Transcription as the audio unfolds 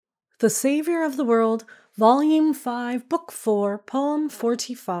The Saviour of the World, Volume 5, Book 4, Poem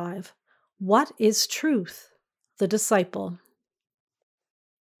 45. What is truth? The Disciple.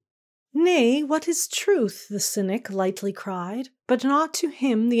 Nay, what is truth? The cynic lightly cried, but not to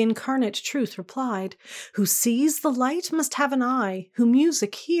him the incarnate truth replied. Who sees the light must have an eye, who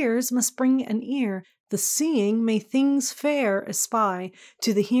music hears must bring an ear. The seeing may things fair espy,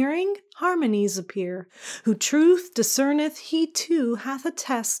 to the hearing harmonies appear. Who truth discerneth, he too hath a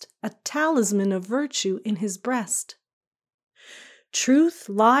test, a talisman of virtue in his breast. Truth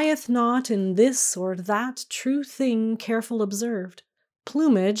lieth not in this or that true thing careful observed,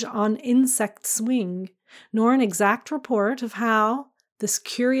 plumage on insect's wing, nor an exact report of how this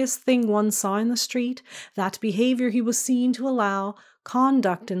curious thing one saw in the street, that behavior he was seen to allow,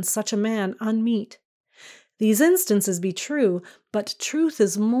 conduct in such a man unmeet. These instances be true, but truth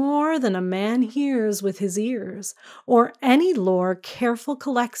is more than a man hears with his ears, or any lore careful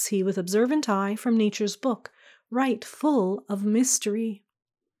collects he with observant eye from nature's book, right full of mystery.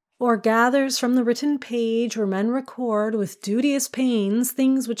 Or gathers from the written page where men record with duteous pains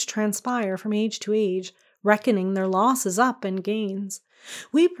things which transpire from age to age, reckoning their losses up and gains.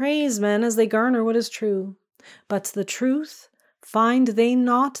 We praise men as they garner what is true, but the truth find they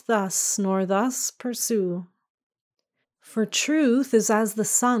not thus, nor thus pursue. For truth is as the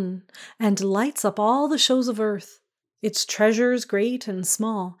sun, and lights up all the shows of earth, its treasures great and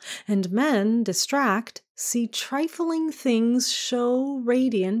small, and men, distract, see trifling things show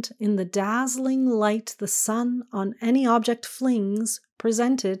radiant in the dazzling light the sun on any object flings,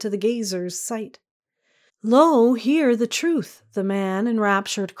 presented to the gazer's sight. Lo, hear the truth, the man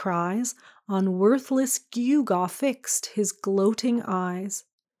enraptured cries, on worthless gewgaw fixed his gloating eyes.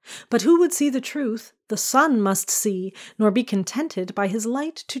 But who would see the truth, the sun must see, nor be contented by his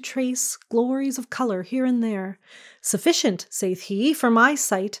light to trace glories of colour here and there. Sufficient, saith he, for my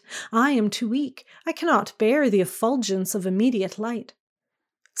sight. I am too weak, I cannot bear the effulgence of immediate light.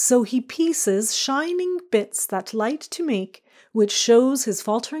 So he pieces shining bits that light to make, which shows his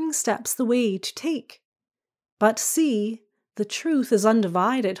faltering steps the way to take. But see, the truth is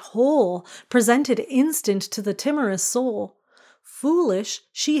undivided, whole, presented instant to the timorous soul. Foolish,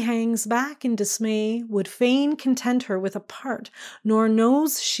 she hangs back in dismay, would fain content her with a part, nor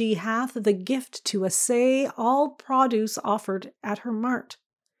knows she hath the gift to assay all produce offered at her mart.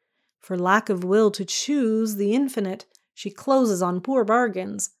 For lack of will to choose the infinite, she closes on poor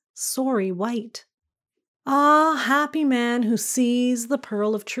bargains, sorry wight. Ah, happy man who sees the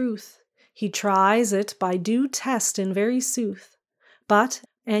pearl of truth! He tries it by due test in very sooth. But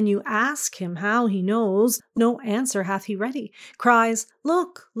an you ask him how he knows, no answer hath he ready, cries,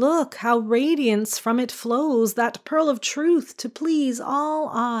 Look, look, how radiance from it flows, that pearl of truth, to please all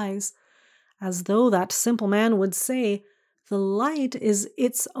eyes. As though that simple man would say, the light is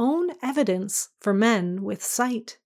its own evidence for men with sight.